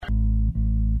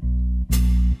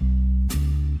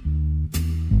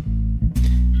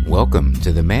Welcome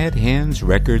to the Mad Hands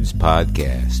Records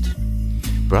podcast,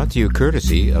 brought to you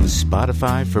courtesy of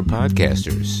Spotify for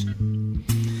Podcasters.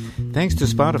 Thanks to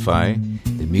Spotify,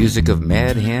 the music of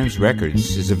Mad Hands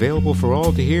Records is available for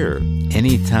all to hear,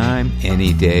 anytime,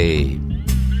 any day.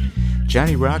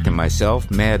 Johnny Rock and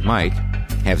myself, Mad Mike,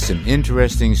 have some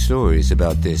interesting stories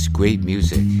about this great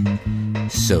music.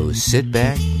 So sit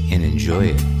back and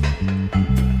enjoy it.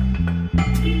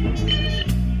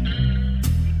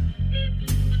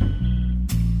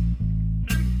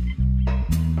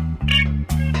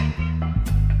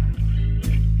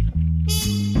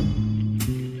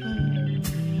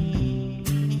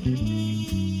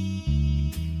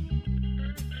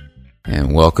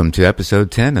 And welcome to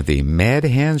episode 10 of the Mad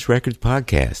Hands Records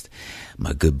podcast.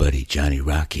 My good buddy Johnny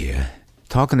Rock here,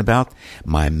 talking about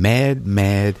my mad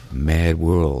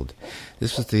world.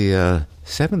 This was the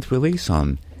 7th release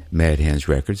on Mad Hands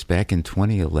Records back in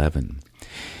 2011.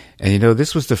 And you know,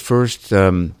 this was the first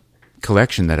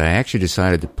collection that I actually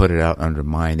decided to put it out under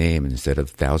my name instead of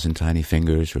Thousand Tiny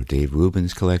Fingers or Dave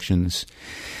Rubin's collections.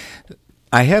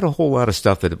 I had a whole lot of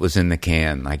stuff that was in the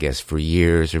can, I guess, for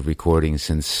years of recording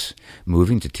since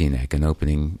moving to Teaneck and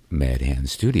opening Mad Hands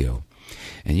Studio.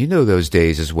 And you know those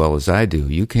days as well as I do.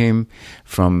 You came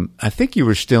from, I think you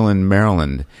were still in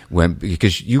Maryland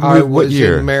because you moved what year?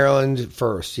 I was in Maryland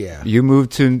first, yeah. You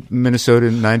moved to Minnesota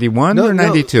in 91 or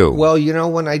 92? No. Well, you know,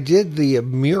 when I did the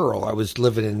mural, I was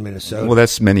living in Minnesota. Well,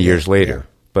 that's many years later. Yeah.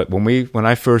 But when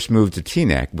I first moved to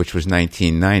Teaneck, which was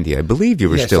 1990, I believe you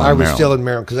were still in Maryland. Yes, I was still in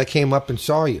Maryland because I came up and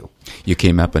saw you. You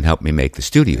came up and helped me make the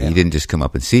studio. Yeah. You didn't just come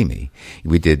up and see me.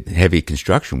 We did heavy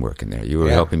construction work in there. You were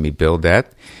helping me build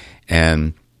that.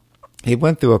 And it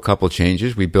went through a couple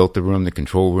changes. We built the room. The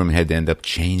control room had to end up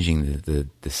changing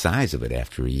the size of it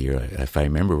after a year. If I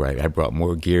remember right, I brought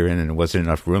more gear in and there wasn't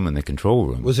enough room in the control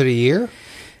room. Was it a year?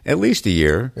 At least a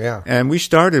year. Yeah. And we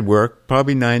started work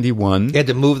probably 91. You had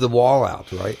to move the wall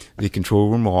out, right? The control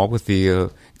room wall with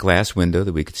the glass window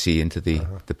that we could see into the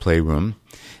playroom.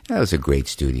 That was a great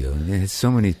studio. So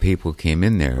many people came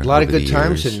in there. A lot of good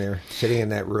times in there, sitting in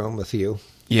that room with you.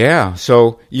 Yeah.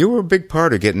 So you were a big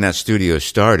part of getting that studio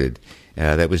started.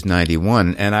 That was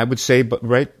 91. And I would say, but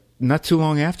right not too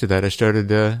long after that,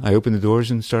 I opened the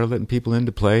doors and started letting people in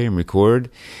to play and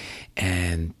record.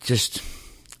 And just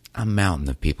a mountain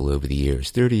of people over the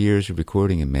years. 30 years of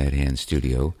recording in Mad Hands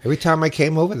Studio. Every time I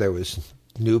came over, there was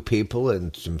new people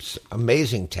and some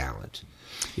amazing talent.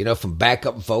 You know, from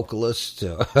backup vocalists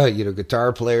to,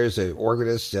 guitar players,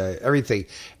 organists, everything.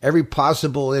 Every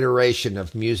possible iteration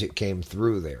of music came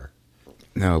through there.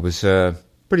 No, it was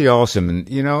pretty awesome. And,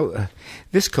 you know,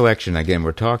 this collection, again,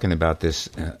 we're talking about this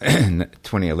in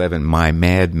 2011, My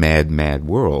Mad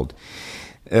World.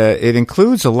 It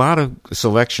includes a lot of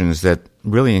selections that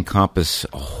really encompass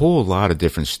a whole lot of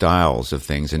different styles of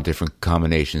things and different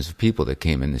combinations of people that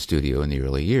came in the studio in the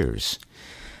early years,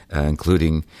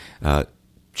 including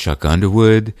Chuck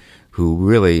Underwood, who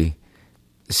really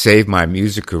saved my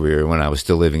music career when I was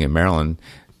still living in Maryland.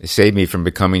 It saved me from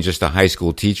becoming just a high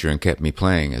school teacher and kept me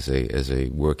playing as a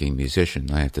working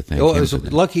musician. I have to thank him. It was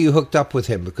lucky you hooked up with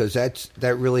him because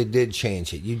that really did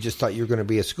change it. You just thought you were going to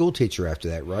be a school teacher after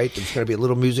that, right? It was going to be a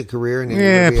little music career.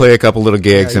 And play a couple little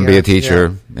gigs and be a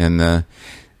teacher. Yeah. And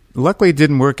luckily it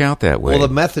didn't work out that way. Well,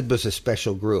 the Method was a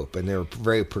special group, and they were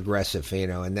very progressive,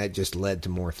 and that just led to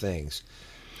more things.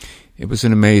 It was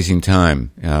an amazing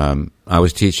time. I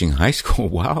was teaching high school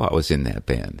while I was in that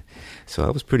band. So I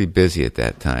was pretty busy at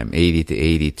that time, 80 to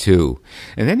 82.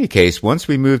 In any case, once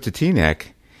we moved to Teaneck,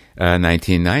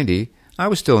 1990, I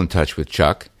was still in touch with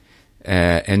Chuck.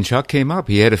 And Chuck came up.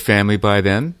 He had a family by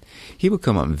then. He would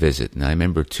come up and visit. And I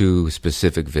remember 2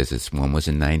 specific visits. One was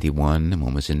in 91 and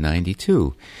one was in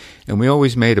 92. And we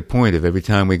always made a point of every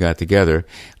time we got together,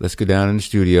 let's go down in the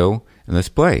studio and let's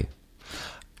play.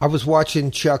 I was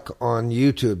watching Chuck on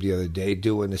YouTube the other day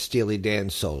doing a Steely Dan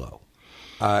solo.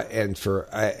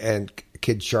 And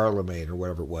Kid Charlemagne or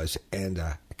whatever it was, and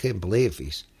I couldn't believe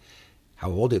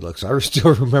how old he looks. I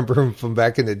still remember him from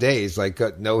back in the day. He's like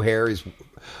got no hair. He's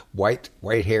white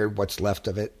haired. What's left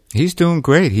of it. He's doing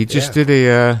great. He just did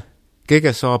a gig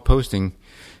I saw posting.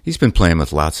 He's been playing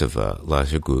with lots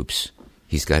of groups.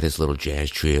 He's got his little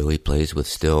jazz trio he plays with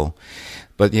still.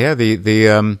 But yeah,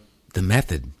 the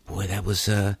Method. Boy, that was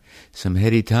some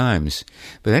heady times.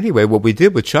 But anyway, what we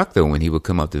did with Chuck, though, when he would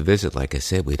come up to visit, like I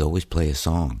said, we'd always play a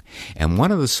song. And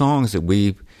one of the songs that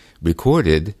we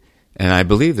recorded, and I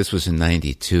believe this was in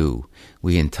 92,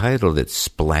 we entitled it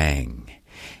Splang.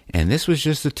 And this was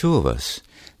just the two of us.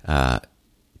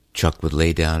 Chuck would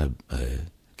lay down a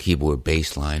keyboard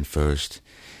bass line first,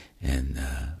 and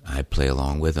I'd play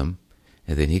along with him.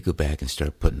 And then he'd go back and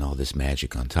start putting all this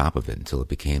magic on top of it until it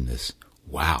became this,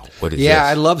 wow, what is Yeah,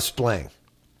 this? I love splaying.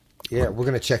 Yeah, we're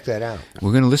going to check that out.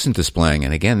 We're going to listen to Splang.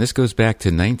 And again, this goes back to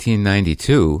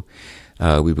 1992.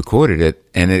 We recorded it,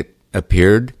 and it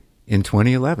appeared in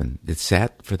 2011. It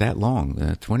sat for that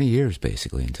long, 20 years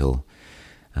basically, until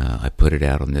I put it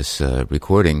out on this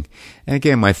recording. And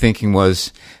again, my thinking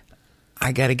was,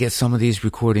 I got to get some of these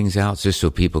recordings out just so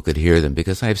people could hear them,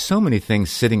 because I have so many things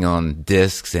sitting on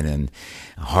discs and in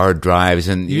hard drives.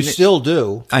 And You still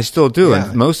do. I still do,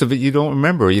 Yeah. and most of it you don't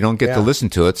remember. You don't get to Yeah. listen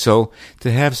to it. So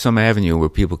to have some avenue where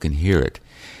people can hear it,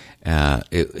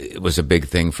 it was a big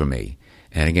thing for me.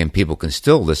 And again, people can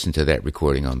still listen to that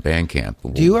recording on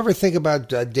Bandcamp. Do you ever think about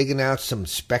digging out some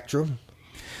Spectrum?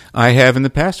 I have in the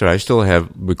past, or I still have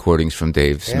recordings from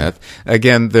Dave Smith.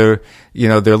 Again, they're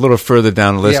a little further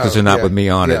down the list because they're not with me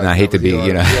on it, and I hate to be,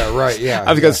 Yeah, right, yeah.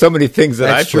 I've got so many things that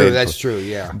I played. That's true,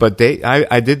 yeah. But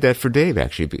I did that for Dave,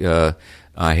 actually.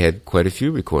 I had quite a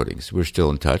few recordings. We're still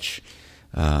in touch.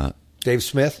 Dave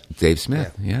Smith? Dave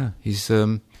Smith, yeah.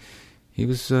 He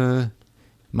was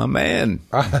my man.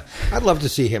 I'd love to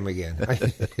see him again.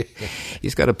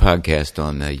 He's got a podcast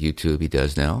on YouTube he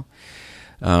does now.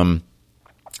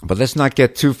 But let's not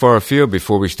get too far afield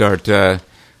before we start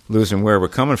losing where we're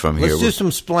coming from here. Let's do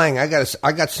some splang. I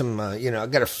got some, I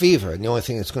got a fever, and the only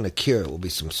thing that's going to cure it will be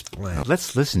some splang.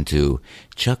 Let's listen to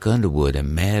Chuck Underwood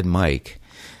and Mad Mike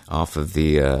off of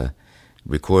the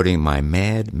recording "My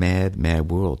Mad, Mad,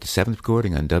 Mad World," the seventh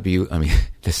recording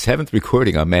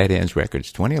on Mad Hands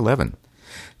Records, 2011.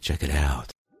 Check it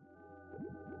out.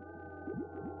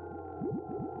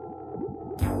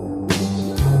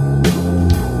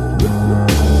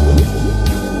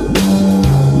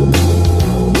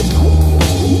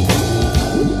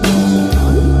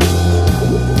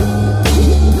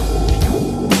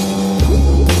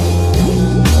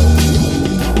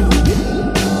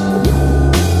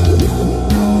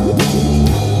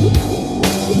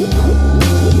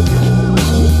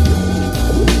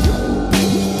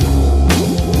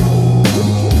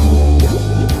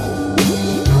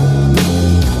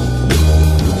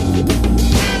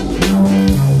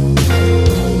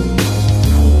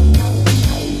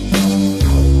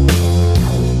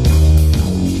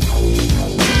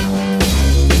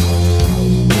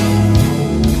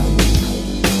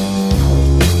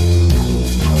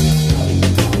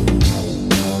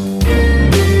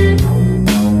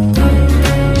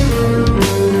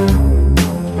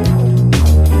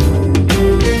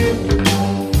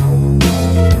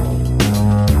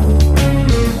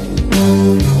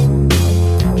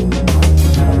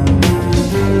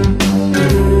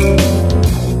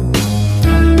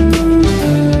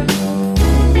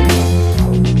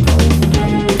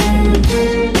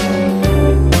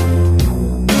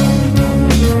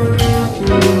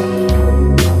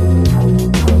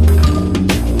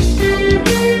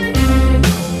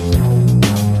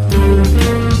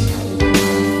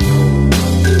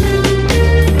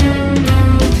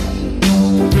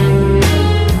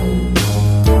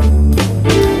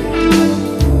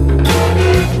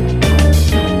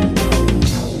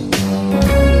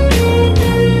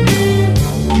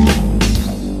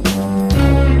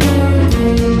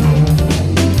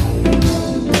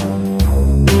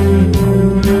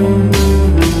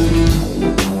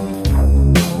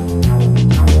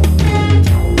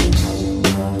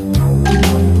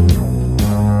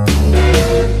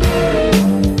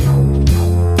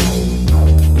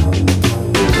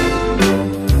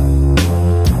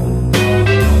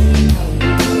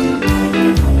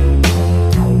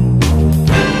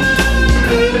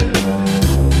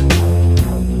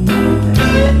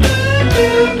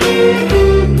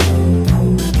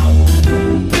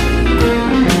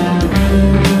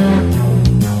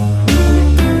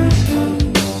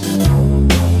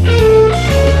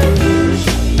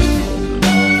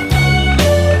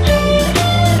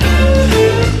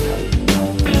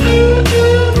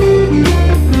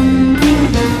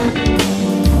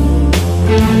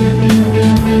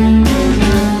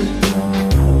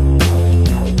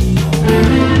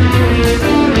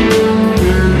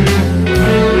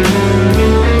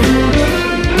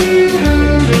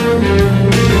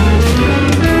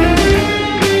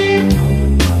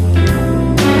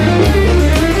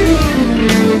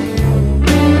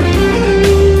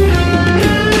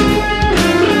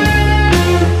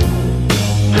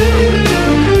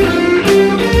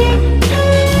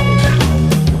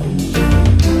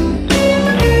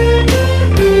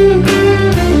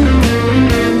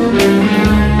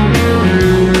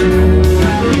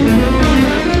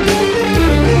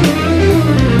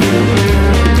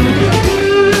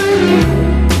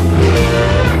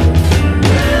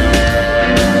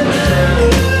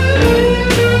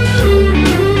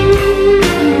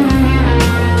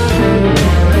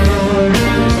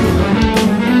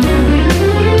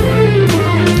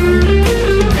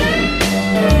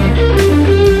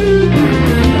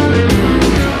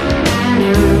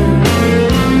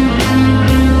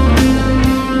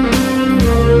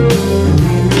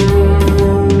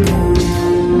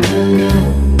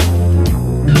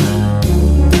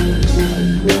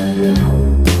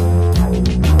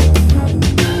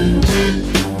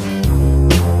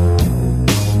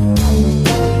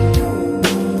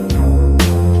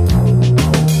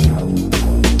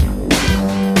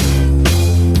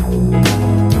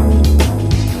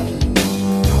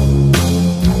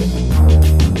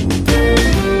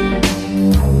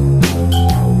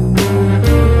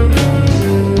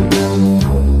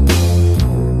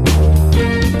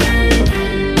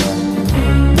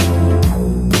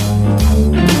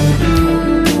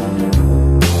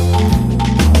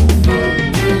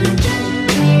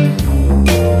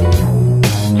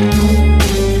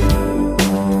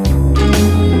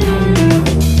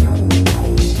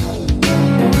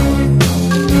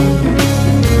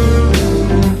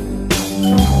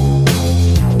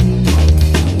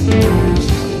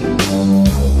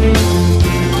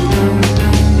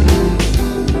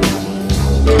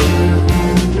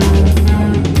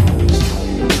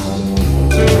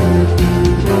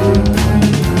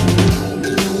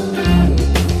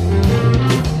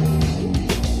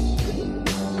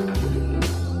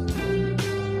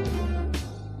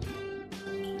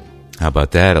 How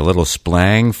about that? A little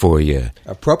splang for you.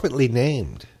 Appropriately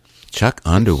named. Chuck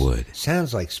Underwood.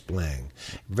 Sounds like splang.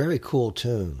 Very cool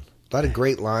tune. A lot of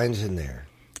great lines in there.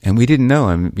 And we didn't know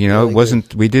him. You know, Really it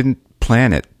wasn't. We didn't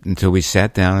plan it until we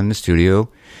sat down in the studio,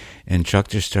 and Chuck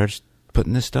just starts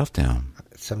putting this stuff down.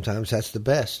 Sometimes that's the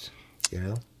best, you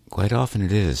know. Quite often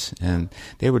it is. And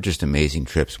they were just amazing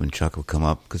trips when Chuck would come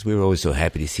up, because we were always so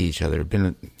happy to see each other. It had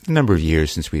been a number of years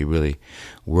since we really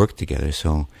worked together,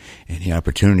 so any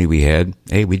opportunity we had,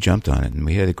 hey, we jumped on it, and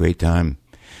we had a great time.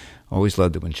 Always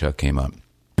loved it when Chuck came up.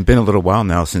 It's been a little while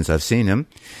now since I've seen him,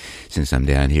 since I'm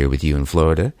down here with you in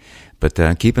Florida, but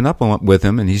keeping up with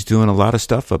him, and he's doing a lot of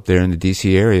stuff up there in the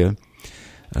D.C. area.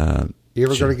 You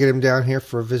ever going to get him down here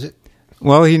for a visit?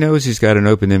 Well, he knows he's got an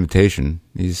open invitation.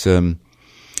 He's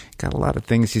got a lot of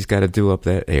things he's got to do up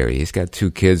that area. He's got 2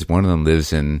 kids. One of them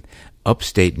lives in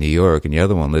upstate New York, and the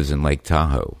other one lives in Lake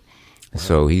Tahoe. Wow.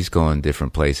 So he's going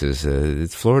different places.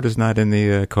 Florida's not in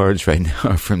the cards right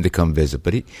now for him to come visit,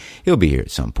 but he'll be here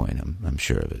at some point. I'm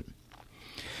sure of it.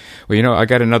 Well, you know, I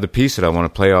got another piece that I want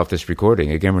to play off this recording.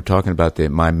 Again, we're talking about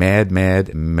My Mad,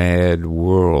 Mad, Mad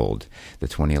World, the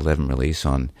 2011 release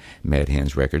on Mad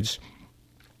Hands Records.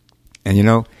 And, you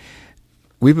know,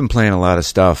 we've been playing a lot of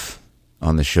stuff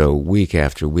on the show week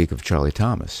after week of Charlie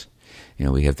Thomas. You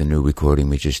know, we have the new recording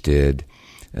we just did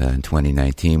in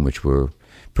 2019, which we're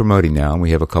promoting now, and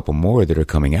we have a couple more that are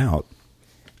coming out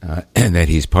and that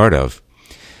he's part of.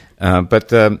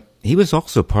 But he was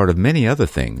also part of many other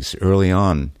things early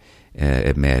on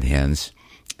at Mad Hands,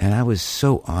 and I was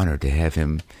so honored to have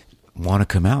him want to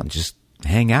come out and just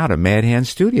hang out at Mad Hands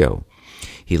Studio.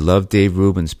 He loved Dave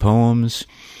Rubin's poems.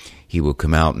 He would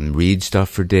come out and read stuff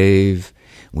for Dave.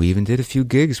 We even did a few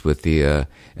gigs with the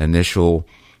initial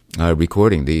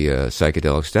recording, the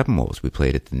Psychedelic Steppenwolves. We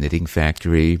played at the Knitting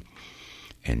Factory,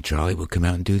 and Charlie would come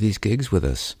out and do these gigs with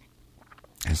us.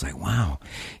 I was like, wow.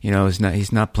 You know,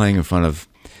 he's not playing in front of,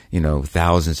 you know,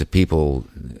 thousands of people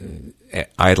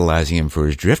idolizing him for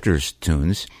his Drifters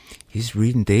tunes. He's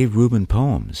reading Dave Rubin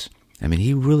poems. I mean,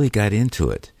 he really got into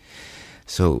it.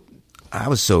 So I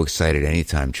was so excited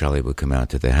anytime Charlie would come out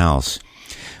to the house.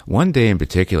 One day in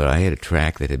particular, I had a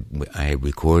track that I had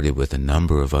recorded with a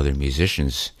number of other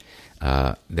musicians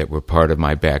that were part of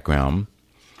my background,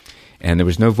 and there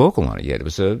was no vocal on it yet. It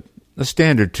was a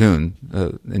standard tune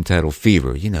entitled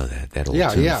Fever. You know that old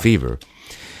tune, Fever.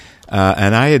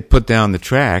 And I had put down the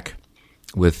track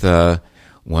with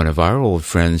one of our old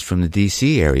friends from the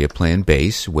D.C. area playing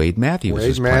bass, Wade Matthews.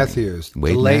 Wade Matthews.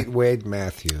 The late Wade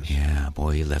Matthews. Yeah,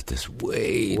 boy, he left us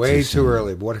way too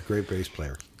early. What a great bass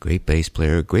player. Great bass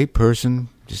player, great person,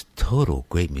 just total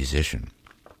great musician.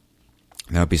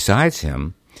 Now, besides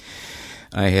him,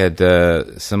 I had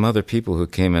some other people who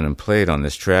came in and played on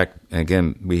this track.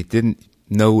 Again, we didn't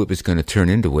know it was going to turn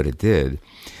into what it did.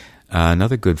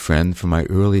 Another good friend from my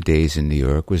early days in New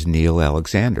York was Neil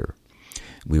Alexander.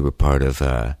 We were part of,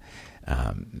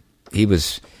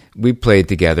 we played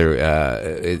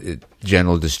together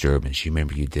General Disturbance. You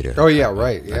remember you did a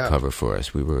cover for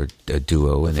us. We were a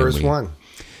duo. The first one.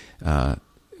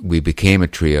 We became a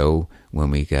trio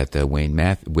when we got Wayne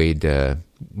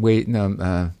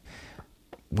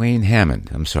Hammond.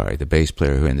 I'm sorry, the bass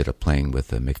player who ended up playing with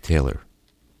Mick Taylor.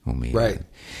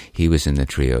 He was in the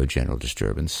trio General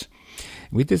Disturbance.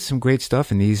 We did some great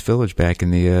stuff in East Village back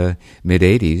in the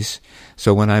mid-'80s.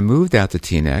 So when I moved out to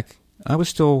Teaneck, I was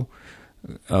still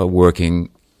working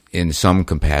in some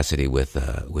capacity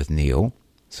with Neil.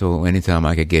 So anytime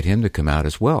I could get him to come out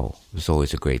as well, it was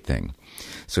always a great thing.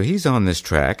 So he's on this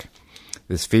track,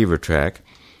 this Fever track.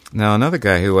 Now, another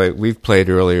guy who we've played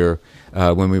earlier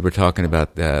when we were talking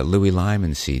about Louis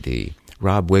Lyman's CD,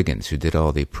 Rob Wiggins, who did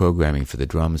all the programming for the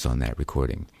drums on that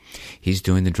recording. He's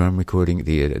doing the drum recording,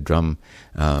 the drum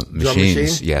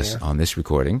machines, on this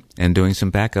recording, and doing some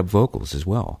backup vocals as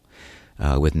well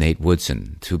with Nate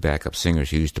Woodson, 2 backup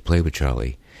singers who used to play with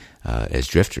Charlie as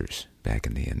Drifters back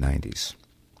in the 90s.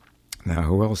 Now,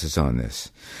 who else is on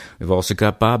this? We've also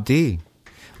got Bob D.,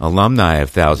 alumni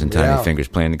of Thousand Tiny Fingers,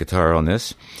 playing the guitar on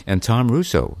this, and Tom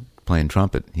Russo playing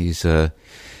trumpet. He's an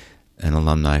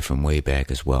alumni from way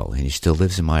back as well, and he still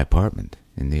lives in my apartment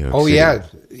in New York City. Oh, yeah,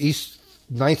 East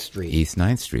 9th Street. East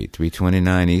 9th Street,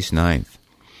 329 East 9th.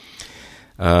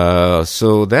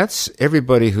 So that's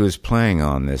everybody who's playing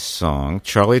on this song.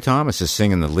 Charlie Thomas is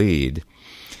singing the lead.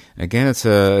 Again, it's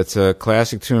a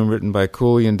classic tune written by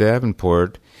Cooley and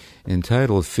Davenport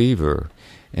entitled Fever,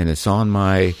 and it's on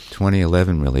my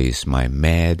 2011 release, My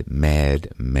Mad,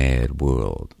 Mad, Mad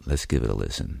World. Let's give it a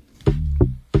listen.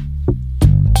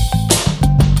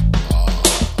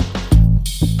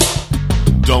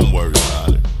 Don't worry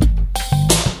about it.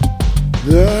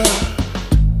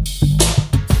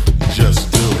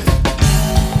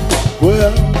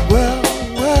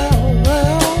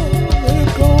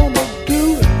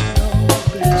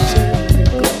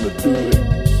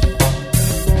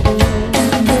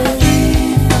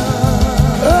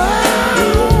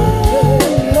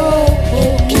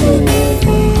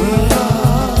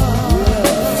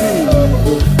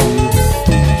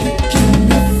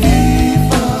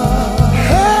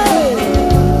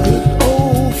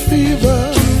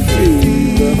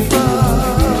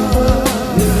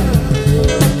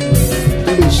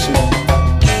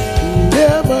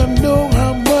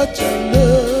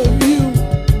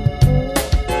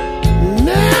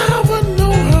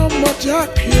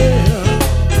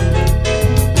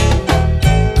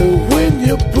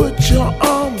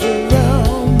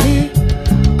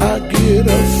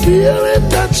 ain't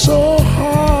that so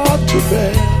hard to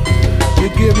bear? You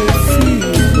give me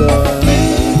fever,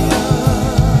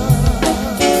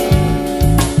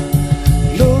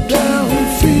 low down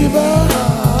fever.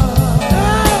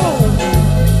 Oh,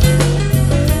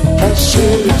 I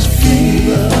said it's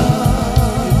fever.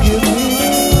 You give me,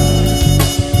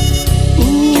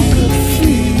 ooh, good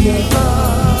fever.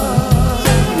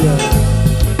 Yeah.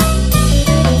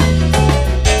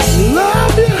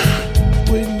 Love you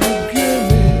when you give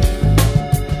me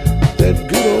that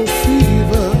good old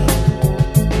fever.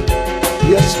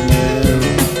 Yes, ma'am.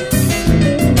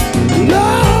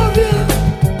 Love you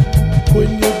when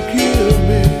you give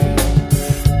me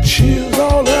chills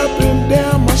all up and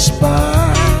down my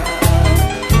spine.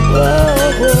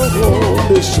 Oh, oh,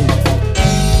 oh, listen.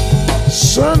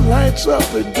 Sun lights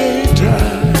up at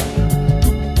daytime,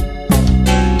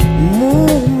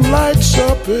 moon lights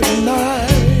up at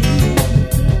night.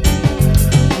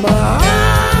 My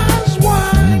eyes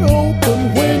wide open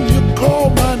when you call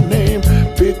my name,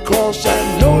 because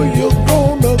I know you're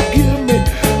gonna give me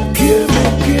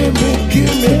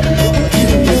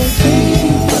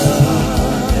fever.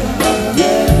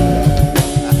 Yeah,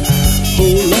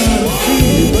 whole lot of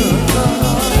fever.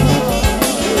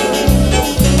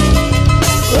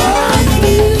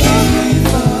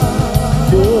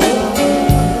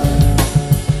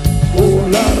 Whole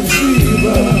lot of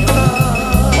fever.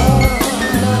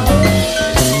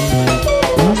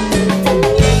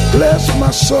 Bless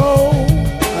my soul,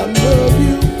 I love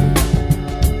you.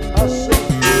 I say,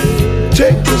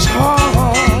 take this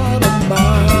heart of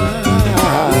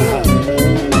mine,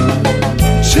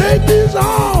 take these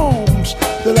arms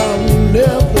that I'll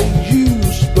never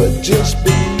use, but just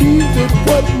believe it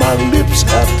what my lips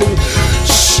have to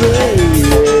say.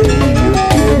 You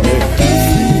give me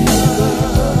fever,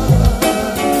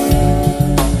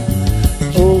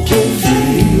 oh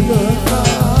fever.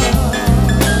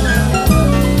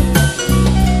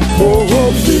 Oh,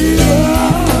 fever.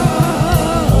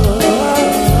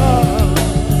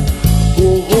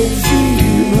 Oh,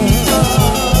 fever.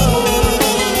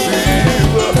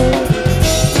 Fever.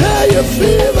 Tell you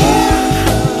fever.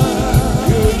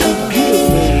 Girl, you give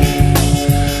me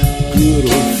good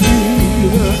old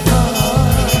fever.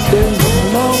 In the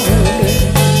morning,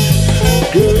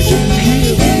 girl, you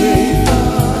give me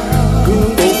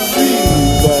good old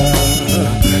fever.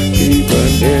 Even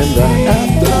in the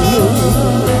afternoon,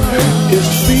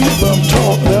 it's fever I'm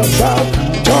talking about.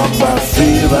 Talk about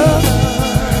fever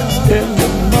in the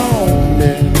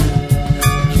morning.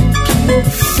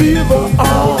 Fever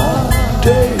all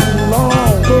day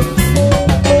long.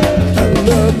 I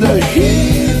love the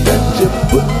heat that you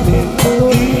put me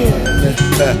in.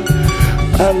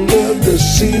 I love to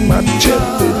see my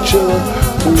temperature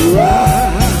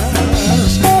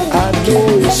rise. I know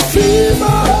it's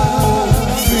fever,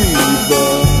 fever.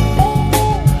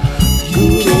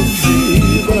 Good old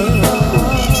fever.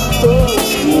 Oh,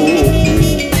 fever,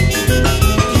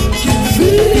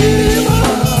 fever,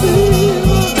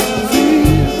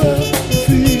 fever,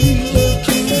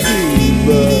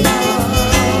 fever.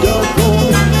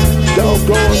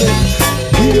 Doggone it,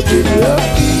 give it up,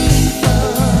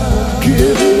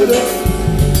 give it up,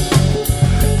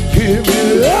 give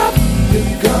it up. You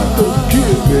got to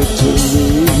give it to me.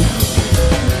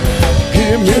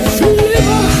 Give me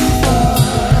fever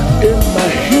in my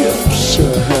hips.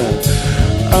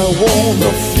 I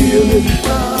wanna feel it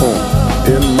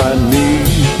in my knee.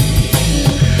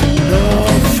 Oh,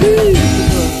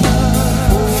 fever,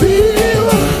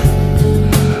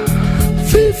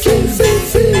 fever,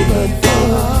 fever.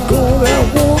 Doggone, I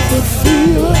want the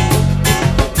fever.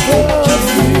 Oh,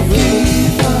 fever,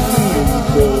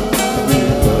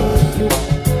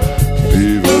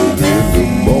 fever in the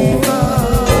morning.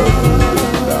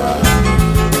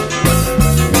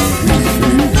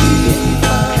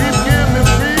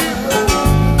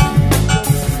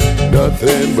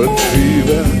 Nothing but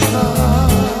fever.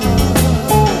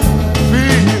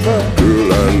 Fever.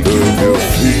 Girl, I love your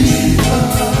fever.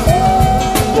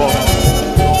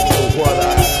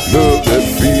 Love that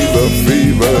fever,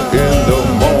 fever in the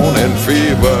morning,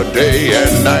 fever day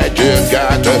and night. You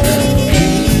got to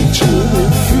give it to me,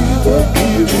 fever,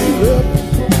 give it up.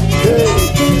 Hey,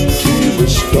 fever,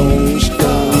 stone.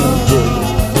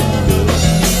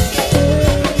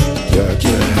 Got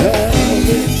to have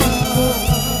it.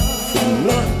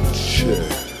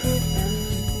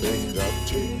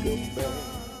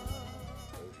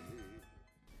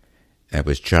 That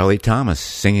was Charlie Thomas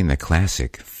singing the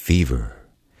classic Fever.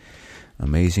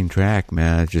 Amazing track,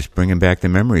 man. Just bringing back the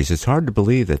memories. It's hard to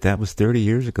believe that was 30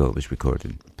 years ago it was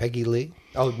recorded. Peggy Lee?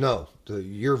 Oh, no.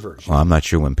 your version. Well, I'm not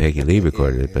sure when Peggy Lee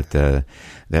recorded it, but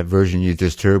that version you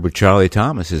just heard with Charlie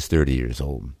Thomas is 30 years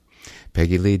old.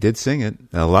 Peggy Lee did sing it.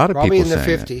 A lot of Probably people in the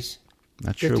sang 50s. it.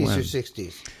 Not sure 50s when. or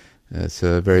 60s. It's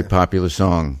a very popular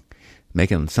song,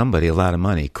 making somebody a lot of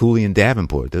money. Cooley and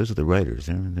Davenport, those are the writers.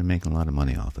 They're making a lot of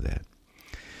money off of that.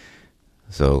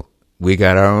 So we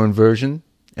got our own version,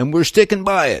 and we're sticking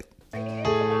by it.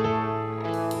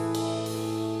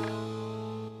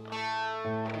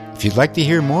 If you'd like to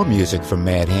hear more music from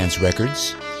Mad Hands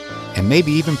Records, and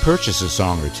maybe even purchase a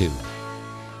song or two,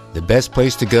 the best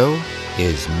place to go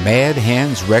is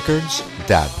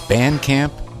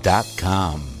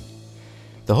madhandsrecords.bandcamp.com.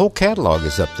 The whole catalog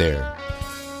is up there,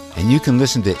 and you can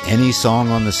listen to any song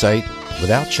on the site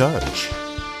without charge.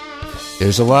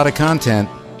 There's a lot of content,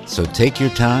 so take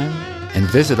your time and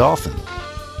visit often.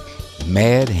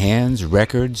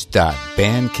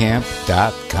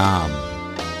 madhandsrecords.bandcamp.com.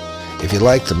 If you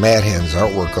like the Mad Hands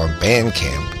artwork on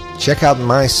Bandcamp, check out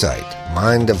my site,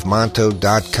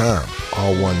 mindofmonto.com,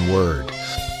 all one word.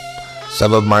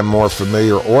 Some of my more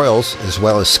familiar oils, as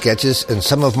well as sketches, and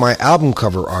some of my album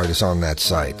cover art is on that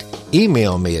site.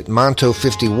 Email me at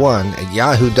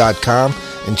monto51@yahoo.com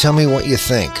and tell me what you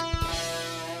think.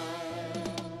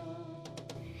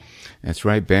 That's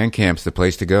right, Bandcamp's the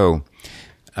place to go.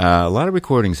 A lot of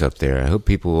recordings up there. I hope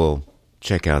people will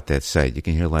check out that site. You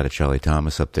can hear a lot of Charlie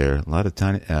Thomas up there, a lot of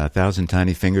Thousand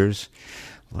Tiny Fingers,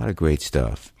 a lot of great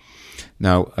stuff.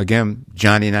 Now, again,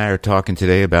 Johnny and I are talking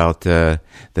today about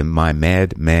my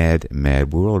Mad, Mad,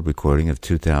 Mad World recording of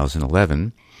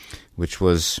 2011, which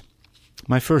was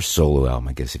my first solo album,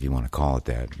 I guess, if you want to call it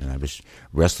that. And I was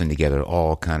wrestling together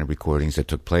all kind of recordings that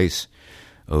took place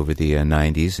over the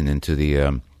 90s and into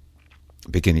the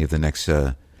beginning of the next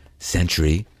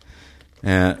century.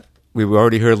 We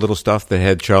already heard little stuff that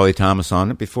had Charlie Thomas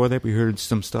on it. Before that, we heard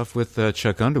some stuff with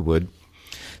Chuck Underwood.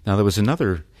 Now, there was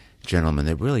another gentleman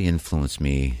that really influenced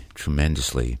me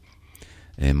tremendously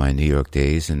in my New York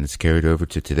days, and it's carried over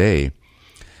to today.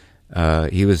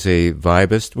 He was a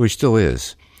vibist, well, he still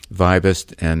is,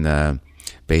 vibist and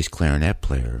bass clarinet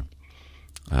player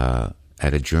out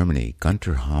of Germany,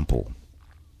 Gunter Hampel.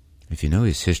 If you know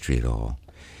his history at all,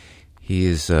 he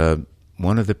is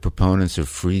one of the proponents of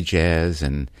free jazz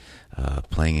and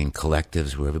playing in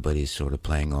collectives where everybody's sort of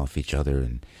playing off each other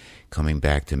and coming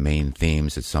back to main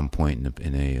themes at some point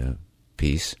in a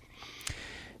piece.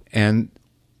 And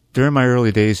during my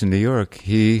early days in New York,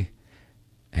 he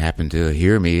happened to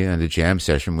hear me at a jam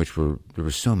session, there were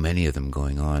so many of them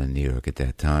going on in New York at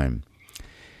that time.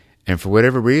 And for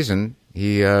whatever reason,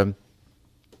 he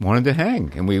wanted to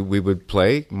hang. And we would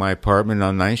play. My apartment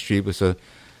on 9th Street was an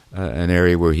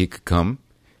area where he could come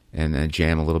and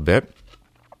jam a little bit.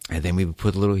 And then he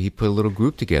put a little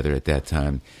group together at that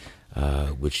time,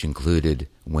 which included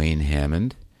Wayne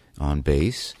Hammond on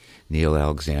bass, Neil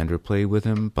Alexander played with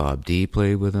him, Bob D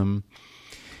played with him,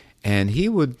 and he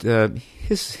would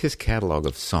his catalog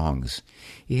of songs.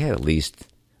 He had at least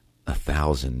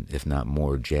 1,000, if not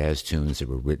more, jazz tunes that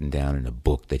were written down in a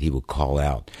book that he would call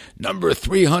out, number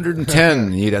 310.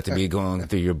 And you'd have to be going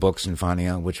through your books and finding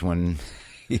out which one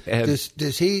he had.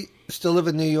 Does he still live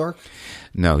in New York?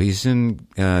 No, he's in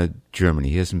Germany.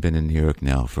 He hasn't been in New York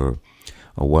now for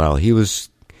a while. He was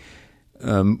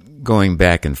going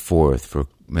back and forth for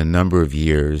a number of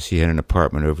years. He had an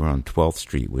apartment over on 12th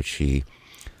Street, which he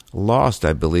lost,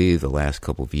 I believe, the last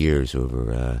couple of years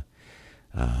over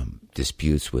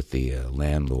disputes with the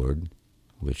landlord,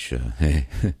 which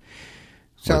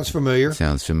sounds familiar.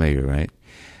 Sounds familiar, right?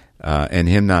 And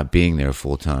him not being there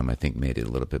full time, I think, made it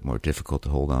a little bit more difficult to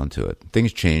hold on to it.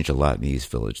 Things changed a lot in the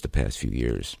East Village the past few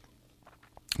years.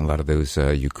 A lot of those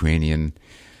Ukrainian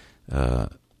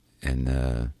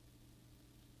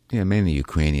mainly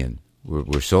Ukrainian,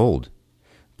 were sold.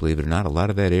 Believe it or not, a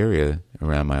lot of that area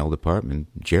around my old apartment,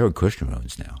 Jared Kushner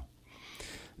owns now.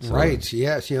 So, right,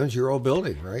 yes, he owns your old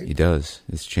building, right? He does.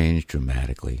 It's changed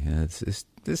dramatically.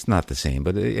 It's not the same,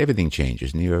 but everything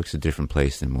changes. New York's a different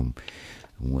place than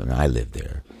when I lived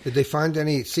there. Did they find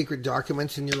any secret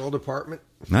documents in your old apartment?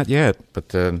 Not yet, but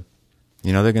they're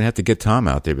going to have to get Tom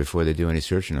out there before they do any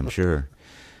searching, I'm sure.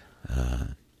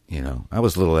 I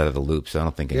was a little out of the loop, so I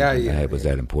don't think anything I had was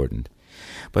that important.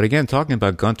 But again, talking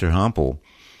about Gunter Hampel,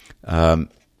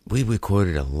 we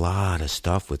recorded a lot of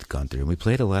stuff with Gunter, and we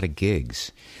played a lot of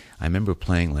gigs. I remember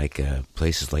playing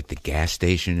places like the gas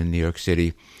station in New York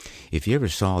City. If you ever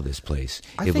saw this place,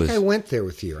 I went there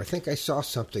with you. I think I saw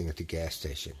something at the gas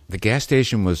station. The gas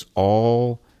station was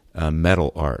all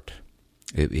metal art.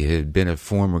 It had been a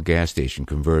former gas station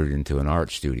converted into an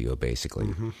art studio, basically.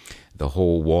 Mm-hmm. The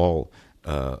whole wall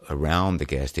around the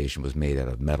gas station was made out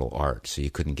of metal art, so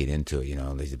you couldn't get into it.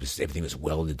 Everything was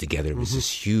welded together. It was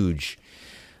this huge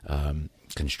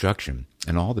construction,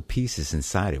 and all the pieces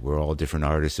inside it were all different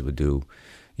artists that would do,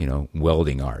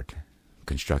 welding art,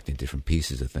 constructing different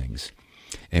pieces of things.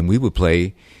 And we would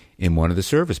play in one of the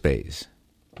service bays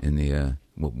in the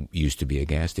what used to be a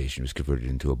gas station. It was converted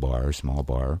into a small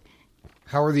bar.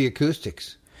 How are the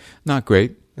acoustics? Not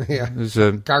great. Yeah, it was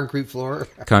a concrete floor,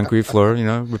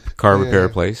 car repair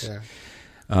place. Yeah.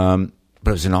 But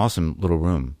it was an awesome little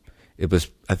room. It was,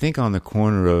 I think, on the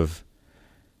corner of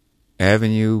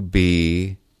Avenue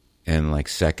B and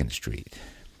 2nd Street,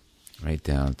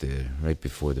 right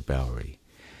before the Bowery.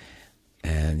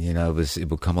 And it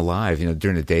would come alive.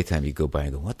 During the daytime, you go by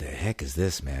and go, "What the heck is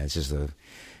this, man?" It's just a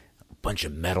bunch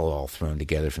of metal all thrown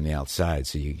together from the outside,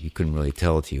 so you couldn't really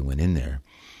tell it till you went in there.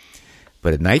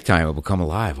 But at nighttime, it would come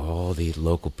alive. All the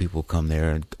local people would come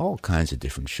there, and all kinds of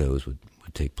different shows would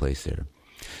take place there.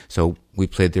 So we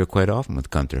played there quite often with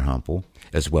Gunter Hampel,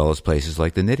 as well as places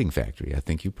like the Knitting Factory. I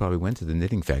think you probably went to the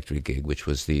Knitting Factory gig, which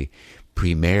was the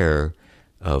premiere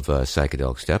of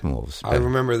Psychedelic Steppenwolves. I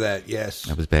remember that, yes.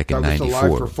 That was back in 94. That was a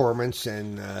live performance,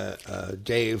 and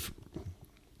Dave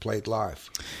played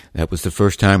live. That was the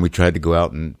first time we tried to go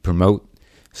out and promote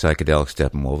Psychedelic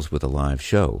Steppenwolves with a live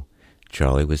show.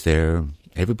 Charlie was there.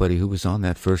 Everybody who was on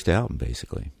that first album,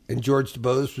 basically. And George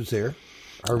DuBose was there.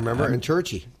 I remember, and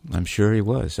Churchy. I'm sure he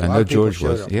was. I know George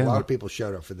was. Yeah. A lot of people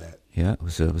showed up for that. Yeah, it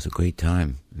was a great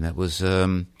time. And that was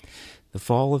the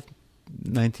fall of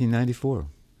 1994.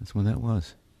 That's when that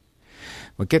was.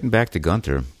 Well, getting back to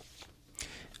Gunter,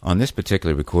 on this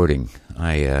particular recording,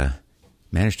 I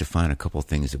managed to find a couple of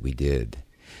things that we did,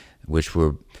 which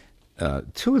were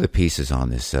two of the pieces on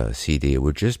this CD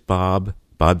were just Bob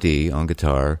D on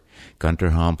guitar,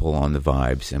 Gunter Hampel on the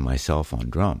vibes, and myself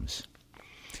on drums.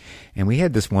 And we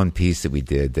had this one piece that we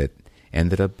did that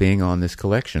ended up being on this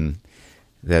collection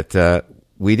that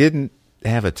we didn't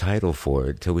have a title for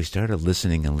it till we started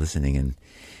listening, and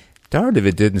part of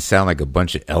it didn't sound like a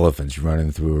bunch of elephants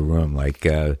running through a room, like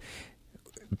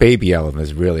baby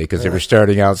elephants, really, because they were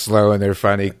starting out slow and they're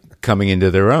finally coming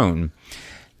into their own.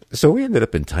 So we ended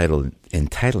up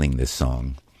entitling this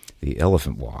song The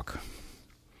Elephant Walk.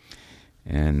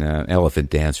 And Elephant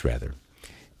Dance, rather.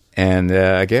 And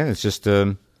again, it's just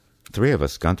three of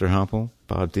us, Gunter Hampel,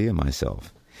 Bob D, and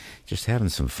myself, just having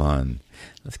some fun.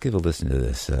 Let's give a listen to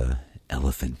this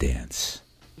Elephant Dance.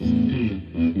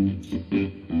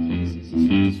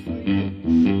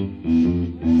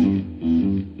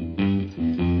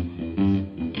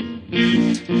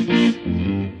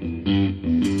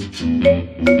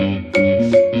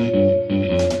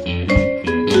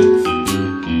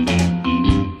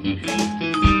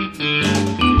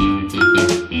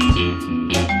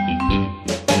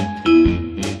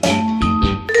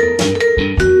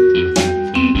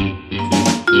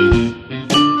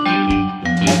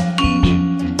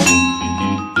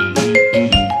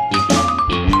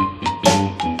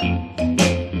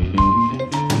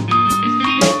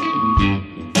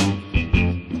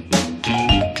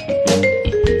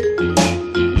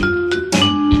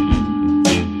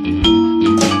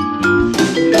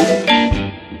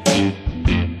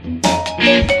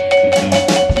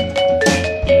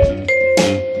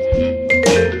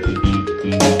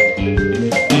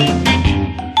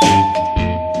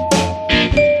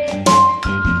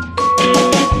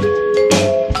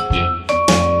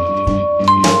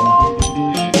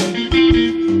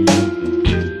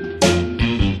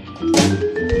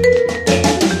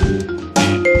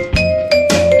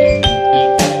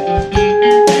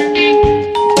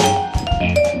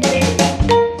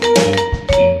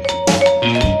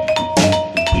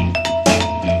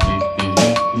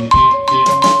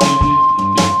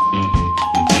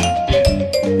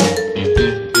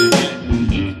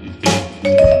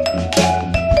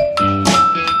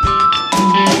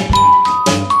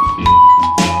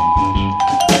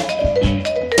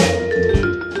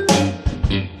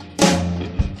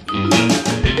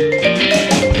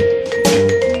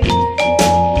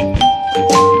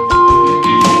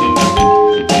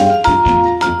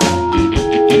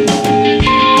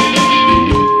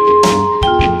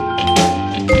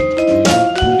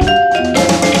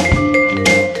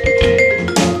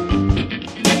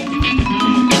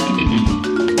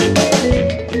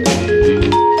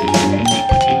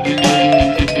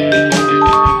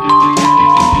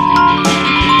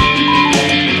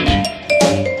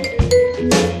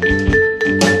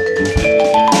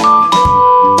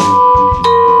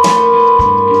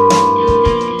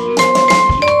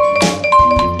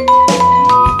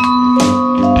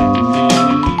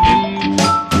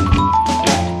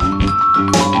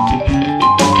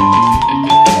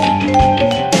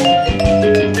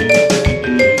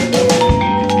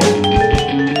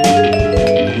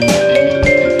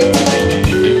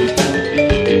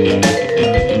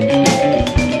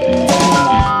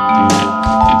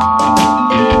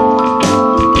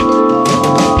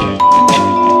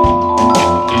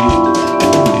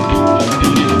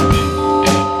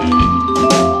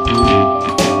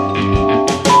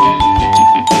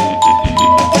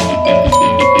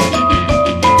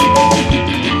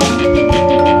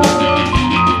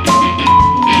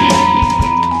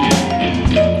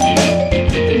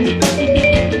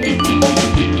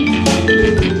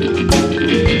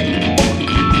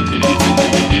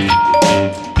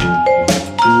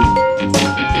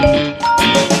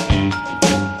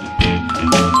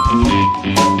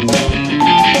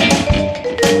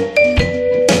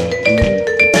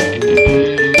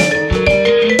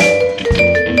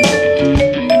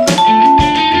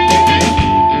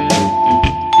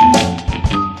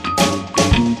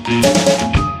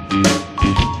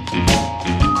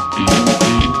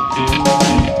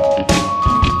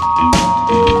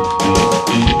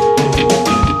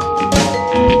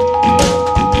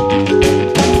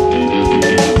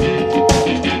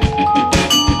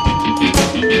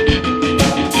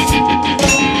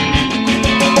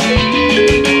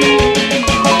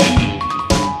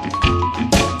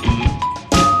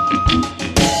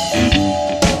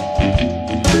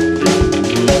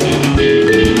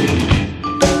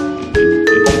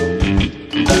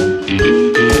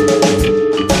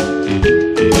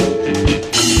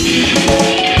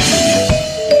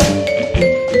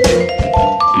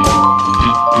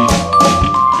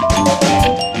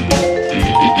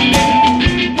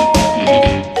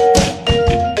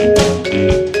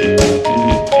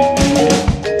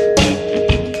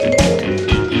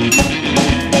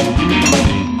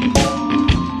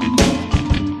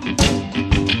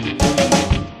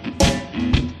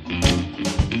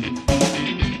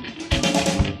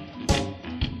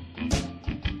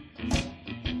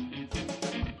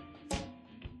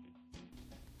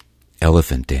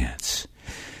 Elephant Dance.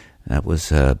 That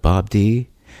was Bob D.,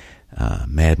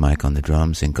 Mad Mike on the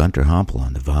drums, and Gunter Hampel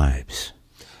on the vibes.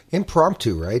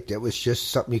 Impromptu, right? That was just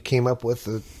something you came up with.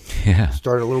 Yeah.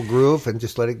 Start a little groove and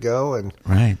just let it go. And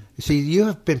right. See, you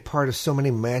have been part of so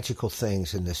many magical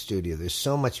things in this studio. There's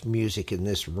so much music in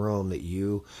this room that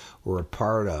you were a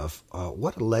part of.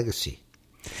 What a legacy.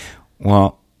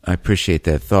 Well, I appreciate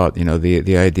that thought. You know,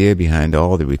 the idea behind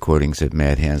all the recordings at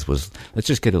Mad Hands was, let's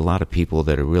just get a lot of people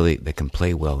that can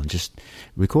play well and just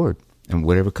record. And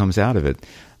whatever comes out of it.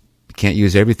 We can't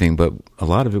use everything, but a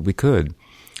lot of it we could.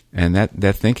 And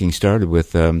that thinking started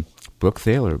with Brooke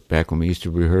Thaler back when we used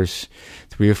to rehearse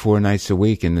 3 or 4 nights a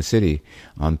week in the city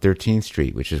on 13th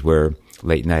Street, which is where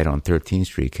Late Night on 13th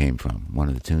Street came from, one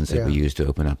of the tunes that we used to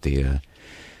open up the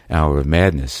Hour of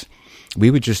Madness. We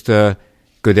would just go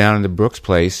down into Brooke's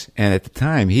place, and at the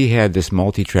time he had this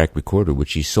multi-track recorder,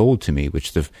 which he sold to me,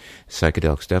 which the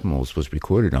Psychedelic Stepmolds was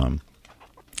recorded on.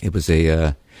 It was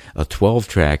a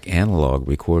 12-track analog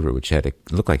recorder, which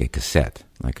looked like a cassette,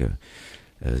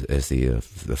 as the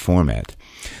format.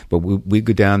 But we'd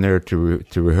go down there to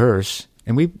rehearse,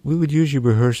 and we would usually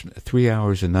rehearse 3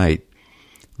 hours a night,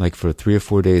 like for 3 or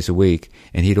 4 days a week,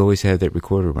 and he'd always have that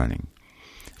recorder running,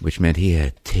 which meant he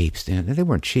had tapes, and they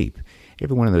weren't cheap.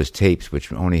 Every one of those tapes,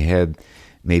 which only had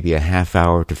maybe a half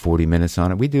hour to 40 minutes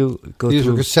on it, These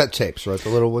were cassette tapes, right? The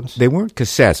little ones? They weren't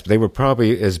cassettes, but they were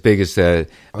probably as big as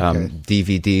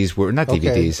DVDs were. Not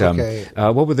DVDs. Okay.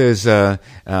 What were those?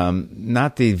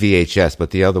 Not the VHS,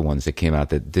 but the other ones that came out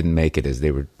that didn't make it, as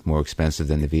they were more expensive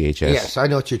than the VHS. Yes, I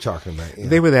know what you're talking about. Yeah.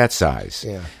 They were that size.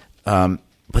 Yeah.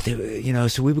 But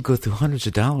so we would go through hundreds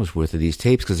of dollars worth of these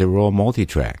tapes because they were all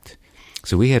multi-tracked.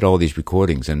 So we had all these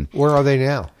recordings. And where are they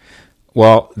now?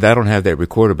 Well, I don't have that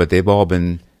recorder, but they've all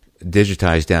been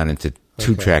digitized down into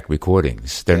 2-track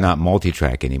recordings. They're not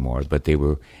multi-track anymore, but they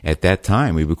were, at that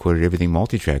time, we recorded everything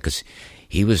multi-track because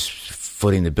he was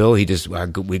footing the bill.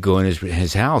 We'd go in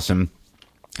his house, and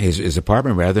his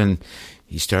apartment rather, and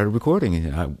he started recording.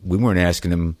 And we weren't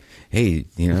asking him, hey,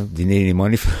 do you need any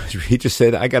money for this? He just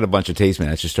said, I got a bunch of tapes, man.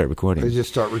 Let's just start recording. They just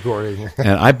start recording.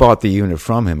 And I bought the unit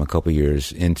from him a couple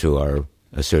years into our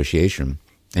association,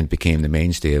 and became the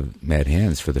mainstay of Mad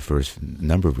Hands for the first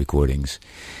number of recordings.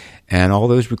 And all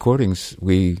those recordings,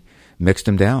 we mixed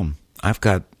them down. I've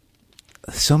got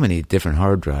so many different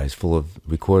hard drives full of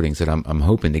recordings that I'm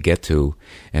hoping to get to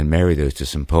and marry those to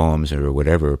some poems or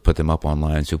whatever, put them up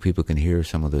online so people can hear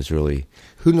some of those early...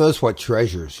 Who knows what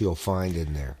treasures you'll find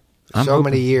in there.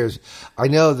 Many years. I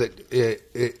know that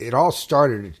it all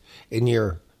started in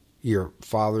your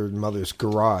father and mother's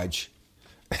garage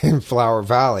in Flower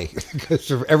Valley, because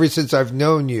ever since I've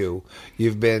known you,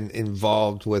 you've been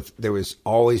involved with. There was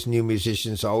always new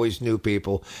musicians, always new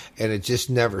people, and it just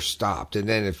never stopped. And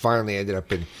then it finally ended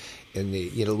up in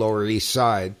the Lower East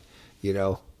Side,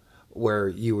 where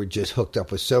you were just hooked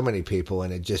up with so many people,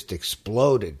 and it just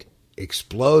exploded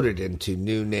into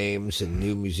new names and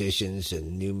new musicians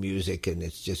and new music, and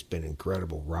it's just been an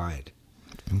incredible ride.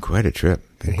 Quite a trip.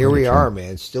 And here we are,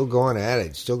 man, still going at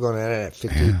it at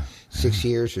 56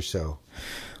 years or so.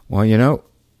 Well,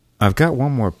 I've got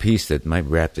one more piece that might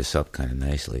wrap this up kind of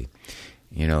nicely.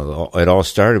 It all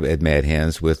started at Mad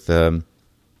Hands with the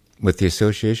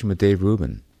association with Dave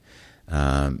Rubin.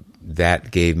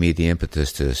 That gave me the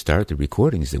impetus to start the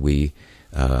recordings that we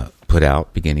put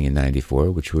out beginning in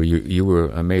 '94, which you were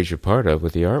a major part of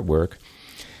with the artwork.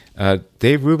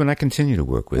 Dave Rubin, I continue to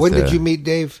work with. When did you meet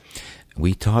Dave?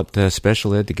 We taught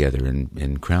special ed together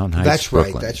in Crown Heights,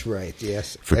 Brooklyn. That's right.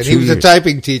 Yes, and he was a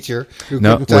typing teacher who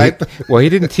couldn't type. He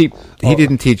didn't teach. He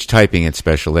didn't teach typing at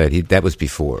special ed. That was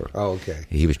before. Oh, okay.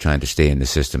 He was trying to stay in the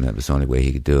system. That was the only way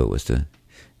he could do it, was to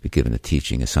be given a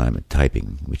teaching assignment,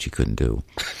 typing, which he couldn't do.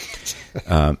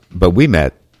 But we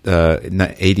met in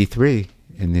 '83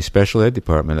 in the special ed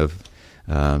department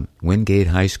of Wingate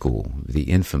High School, the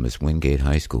infamous Wingate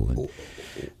High School.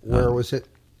 Where was it?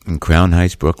 In Crown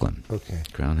Heights, Brooklyn. Okay.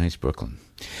 Crown Heights, Brooklyn.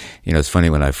 It's funny,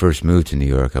 when I first moved to New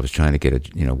York, I was trying to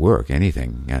get work,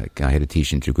 anything. I had a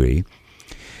teaching degree,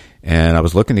 and I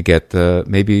was looking to get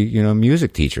maybe, a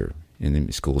music teacher in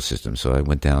the school system. So I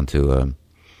went down to,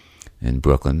 in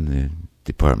Brooklyn, the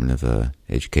Department of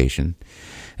Education.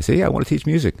 I said, I want to teach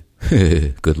music.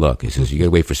 Good luck. He says, you got to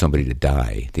wait for somebody to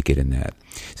die to get in that.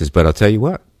 He says, but I'll tell you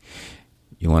what,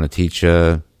 you want to teach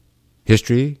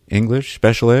history, English,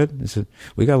 special ed? I said,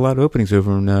 we got a lot of openings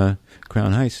over in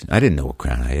Crown Heights. I didn't know what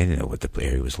Crown Heights, I didn't know what the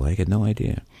area was like. I had no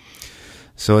idea.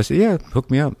 So I said, hook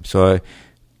me up. So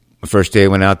the first day I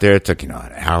went out there, it took, an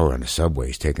hour on the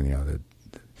subways, taking,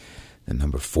 the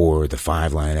number 4, the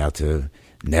 5 line out to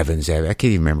Nevins. I can't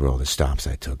even remember all the stops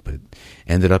I took, but it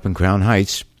ended up in Crown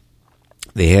Heights.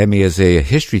 they had me as a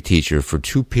history teacher for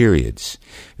 2 periods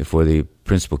before the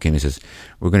principal came and says,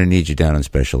 we're going to need you down in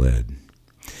special ed.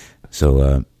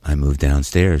 So I moved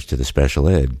downstairs to the special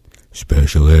ed.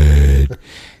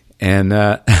 And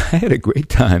I had a great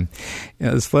time.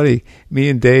 It's funny. Me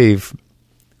and Dave,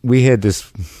 we had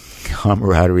this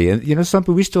camaraderie. And,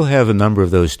 something, we still have a number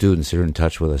of those students that are in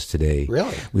touch with us today.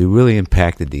 Really? We really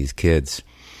impacted these kids.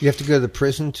 You have to go to the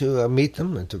prison to meet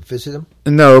them and to visit them?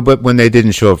 No, but when they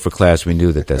didn't show up for class, we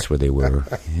knew that that's where they were.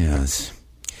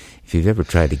 If you've ever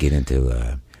tried to get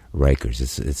into Rikers,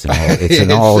 it's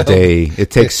an all day. It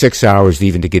takes 6 hours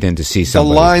even to get in to see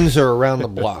somebody. The lines are around the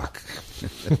block.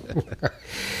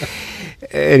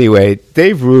 Anyway,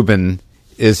 Dave Rubin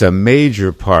is a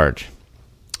major part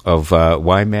of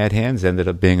why Mad Hands ended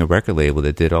up being a record label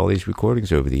that did all these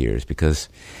recordings over the years, because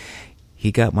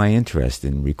he got my interest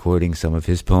in recording some of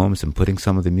his poems and putting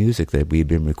some of the music that we'd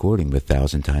been recording with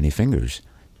Thousand Tiny Fingers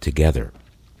together.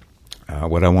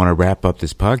 What I want to wrap up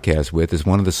this podcast with is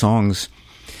one of the songs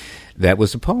that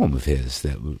was a poem of his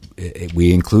that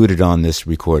we included on this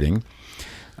recording.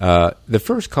 The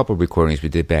first couple of recordings we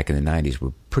did back in the 90s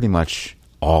were pretty much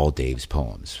all Dave's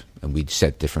poems, and we'd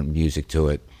set different music to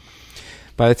it.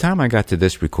 By the time I got to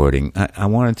this recording, I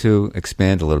wanted to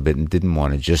expand a little bit and didn't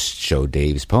want to just show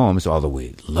Dave's poems, although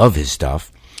we love his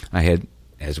stuff. I had,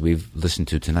 as we've listened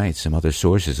to tonight, some other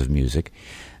sources of music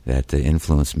that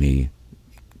influenced me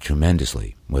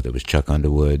tremendously, whether it was Chuck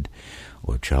Underwood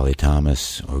or Charlie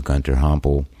Thomas or Gunter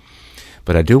Hampel.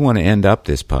 But I do want to end up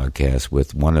this podcast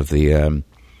with one of the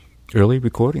early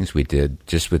recordings we did,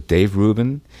 just with Dave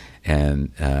Rubin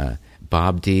and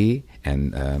Bob D.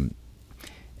 and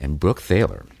Brooke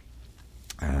Thaler.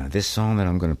 This song that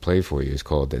I'm going to play for you is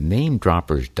called The Name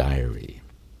Dropper's Diary.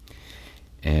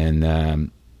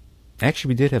 And actually,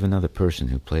 we did have another person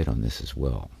who played on this as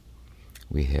well.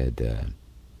 We had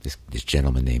this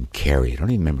gentleman named Carey. I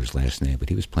don't even remember his last name, but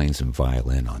he was playing some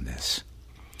violin on this.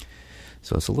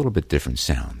 So it's a little bit different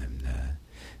sound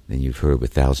than you've heard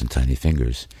with Thousand Tiny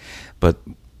Fingers. But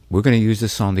we're going to use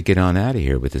this song to get on out of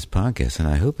here with this podcast, and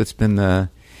I hope it's been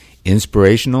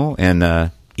inspirational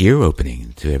and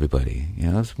ear-opening to everybody.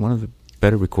 It's one of the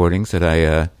better recordings that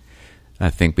I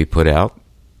think we put out,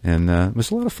 and it was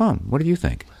a lot of fun. What do you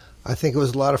think? I think it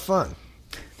was a lot of fun.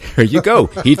 There you go.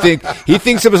 He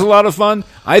thinks it was a lot of fun.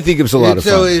 I think it was a lot of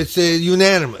fun. So it's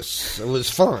unanimous. It was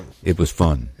fun. It was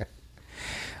fun.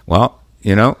 Well,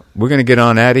 we're going to get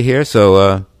on out of here,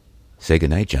 so say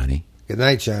goodnight, Johnny. Good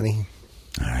night, Johnny.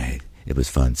 All right. It was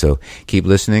fun. So keep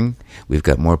listening. We've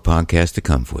got more podcasts to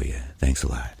come for you. Thanks a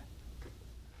lot.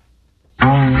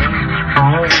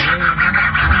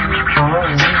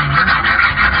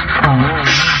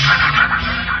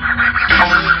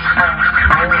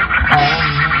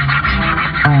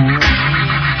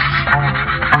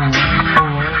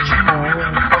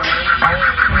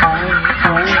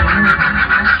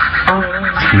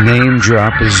 Name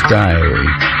Dropper's Diary.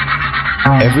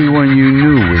 Everyone you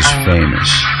knew was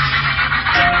famous.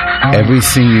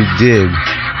 Everything you did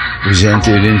was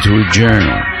entered into a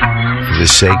journal for the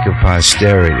sake of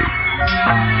posterity.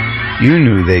 You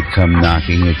knew they'd come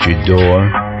knocking at your door,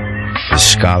 the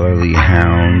scholarly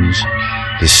hounds,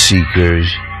 the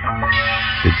seekers,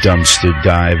 the dumpster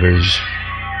divers.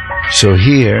 So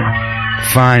here,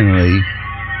 finally,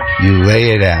 you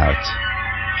lay it out,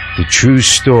 the true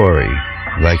story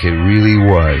like it really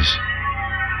was.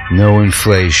 No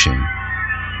inflation,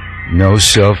 no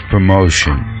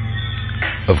self-promotion,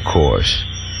 of course.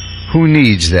 Who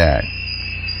needs that?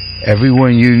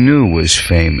 Everyone you knew was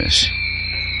famous.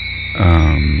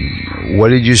 What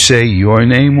did you say your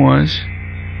name was?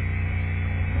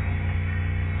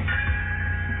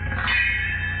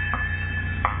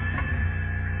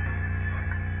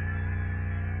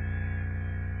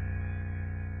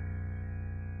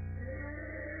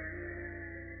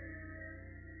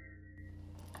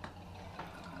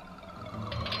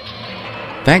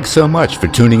 Thanks so much for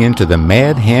tuning in to the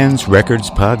Mad Hands Records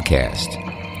podcast.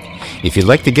 If you'd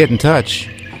like to get in touch,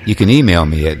 you can email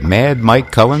me at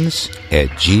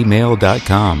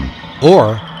madmikecullens@gmail.com.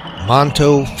 Or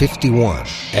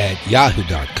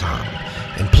monto51@yahoo.com.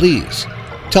 And please,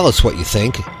 tell us what you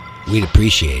think. We'd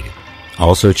appreciate it.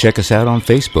 Also check us out on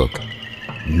Facebook,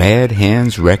 Mad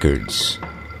Hands Records.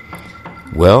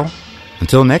 Well,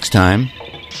 until next time,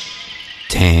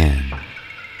 tan.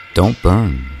 Don't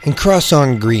burn. And cross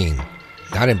on green,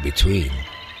 not in between.